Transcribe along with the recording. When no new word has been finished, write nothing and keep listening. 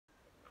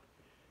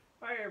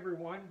Hi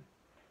everyone,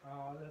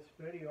 this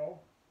video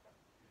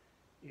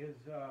is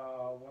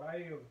what I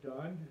have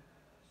done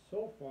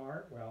so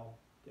far, well,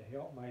 to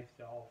help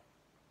myself,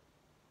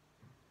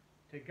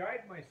 to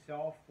guide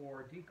myself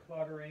for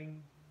decluttering,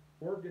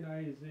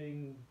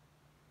 organizing.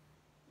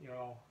 you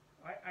know,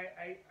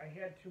 I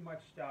had too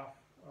much stuff.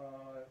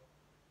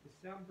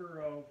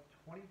 December of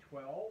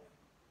 2012,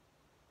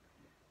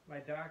 my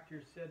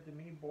doctor said to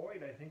me,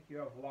 Boyd, I think you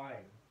have Lyme.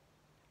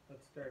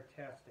 Let's start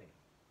testing.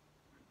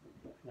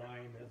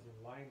 Lyme as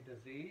in Lyme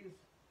disease.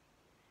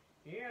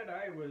 And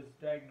I was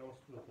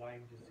diagnosed with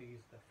Lyme disease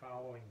the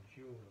following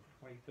June of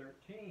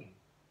 2013.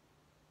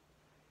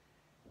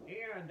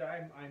 And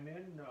I'm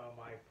in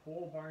my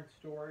pole barn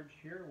storage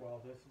here.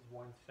 Well, this is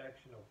one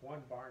section of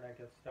one barn. I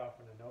got stuff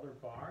in another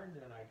barn,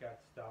 and I got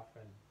stuff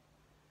in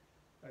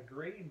a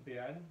grain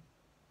bin.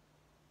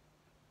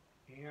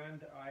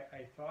 And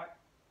I thought,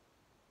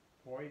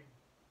 Boyd,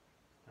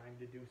 it's time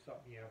to do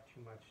something. You have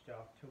too much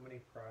stuff, too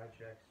many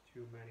projects,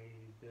 too many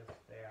this,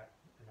 that,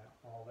 and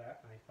all that.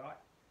 And I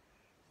thought,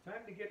 it's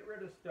time to get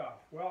rid of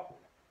stuff. Well,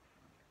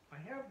 I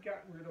have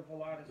gotten rid of a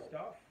lot of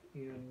stuff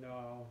in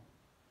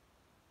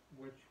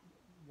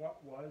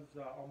what was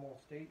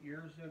almost 8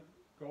 years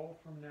ago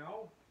from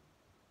now.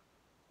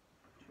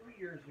 2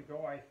 years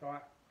ago, I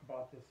thought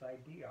about this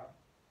idea.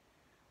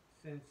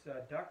 Since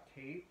duct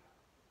tape,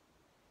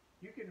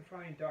 you can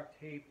find duct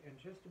tape in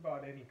just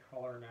about any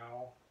color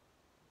now.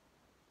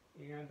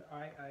 And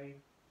at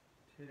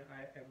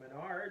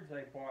Menards,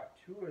 I bought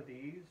 2 of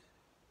these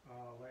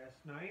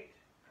last night.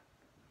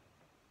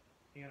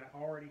 And I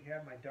already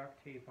have my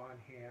duct tape on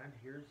hand.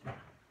 Here's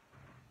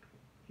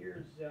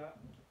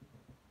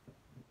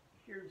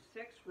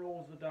 6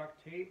 rolls of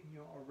duct tape.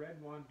 A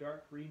red one,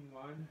 dark green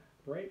one,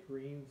 bright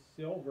green,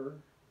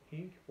 silver,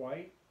 pink,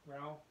 white.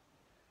 Well,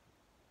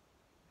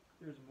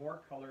 there's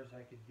more colors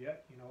I could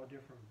get.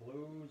 Different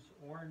blues,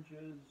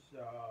 oranges,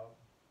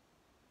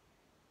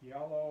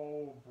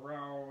 yellow,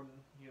 brown.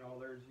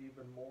 There's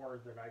even more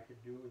that I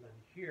could do than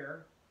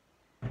here.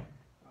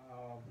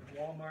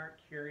 Walmart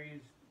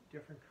carries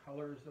different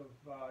colors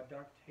of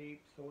duct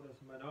tape, so does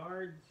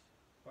Menards,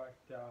 but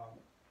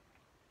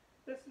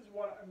this is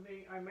what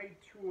I made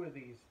 2 of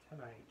these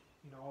tonight.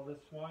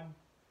 This one,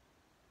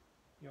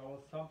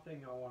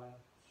 something I want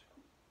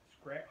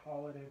to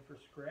haul it in for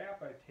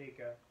scrap. I take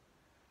a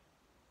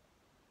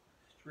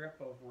strip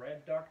of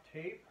red duct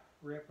tape,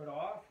 rip it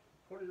off,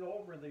 put it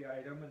over the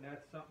item, and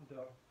that's something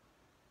to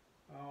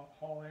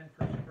haul in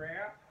for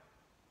scrap.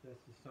 This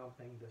is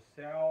something to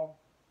sell.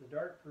 The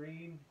dark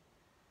green,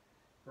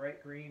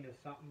 bright green is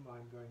something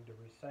I'm going to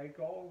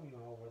recycle,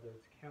 whether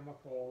it's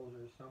chemicals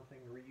or something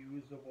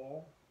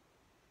reusable.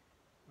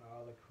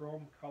 The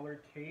chrome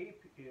colored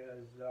tape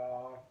is,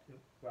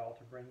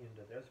 to bring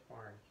into this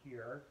barn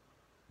here.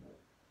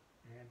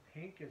 And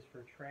pink is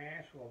for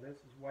trash. Well, this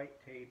is white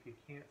tape. You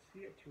can't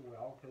see it too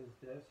well because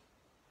this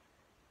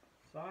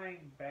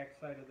sign,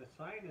 backside of the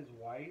sign is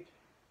white.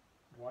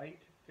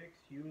 White, fix,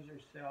 use, or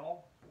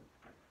sell.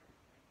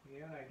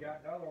 And I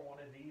got another one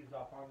of these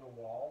up on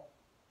the wall.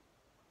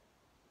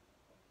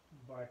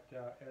 But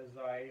as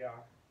I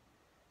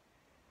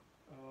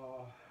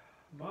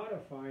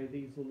modify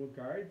these little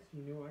guards,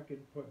 I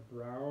could put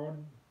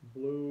brown,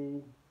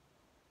 blue,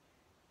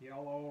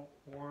 yellow,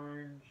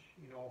 orange,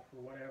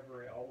 for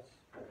whatever else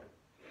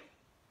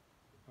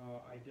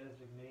I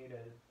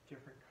designated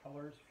different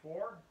colors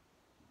for.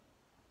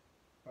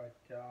 But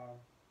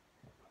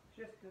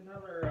just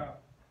another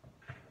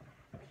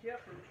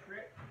tip or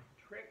trick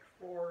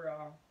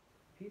for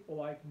people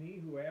like me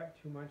who have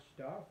too much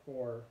stuff,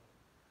 or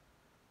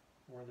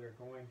they're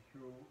going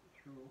through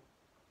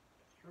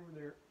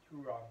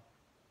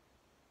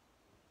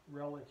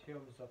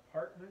relative's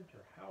apartment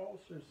or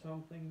house or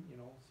something,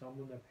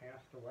 someone that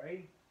passed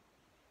away.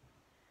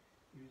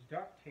 Use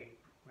duct tape.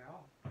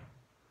 Well,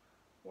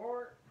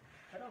 or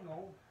I don't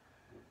know,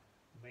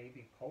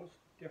 maybe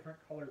different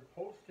colored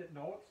post-it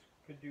notes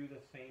could do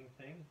the same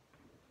thing.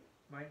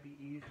 Might be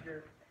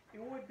easier.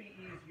 It would be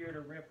easier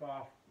to rip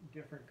off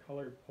different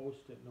colored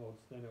post-it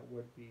notes than it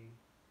would be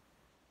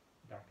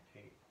duct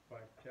tape.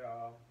 But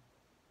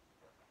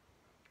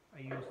I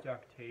use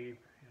duct tape,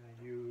 and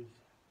I use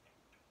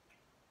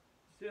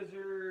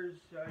scissors.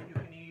 You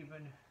can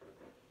even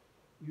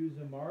use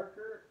a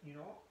marker.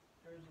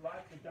 There's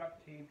lots of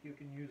duct tape you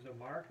can use a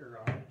marker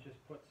on.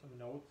 Just put some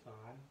notes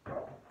on.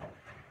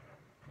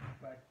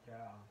 But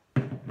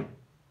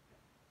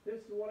this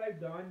is what I've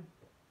done.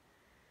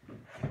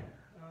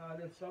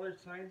 This other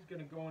sign's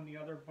going to go in the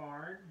other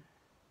barn.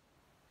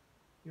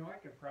 I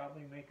could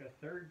probably make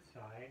a 3rd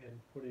sign and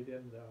put it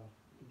in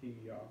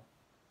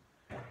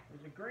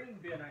there's a grain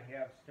bin I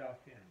have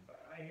stuff in, but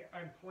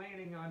I'm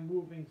planning on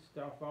moving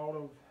stuff out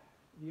of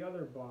the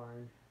other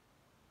barn,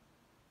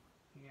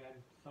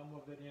 and some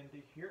of it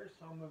into here,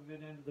 some of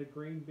it into the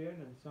grain bin,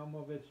 and some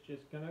of it's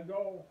just gonna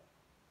go.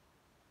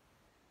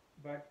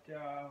 But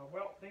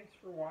well, thanks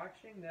for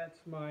watching.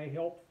 That's my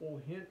helpful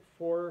hint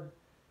for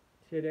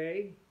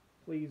today.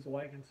 Please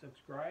like and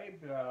subscribe.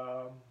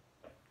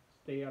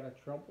 Stay out of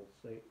trouble.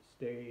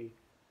 Stay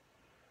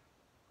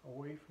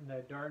away from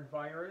that darn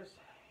virus.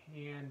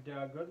 And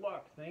good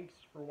luck. Thanks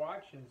for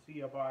watching. See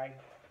ya. Bye.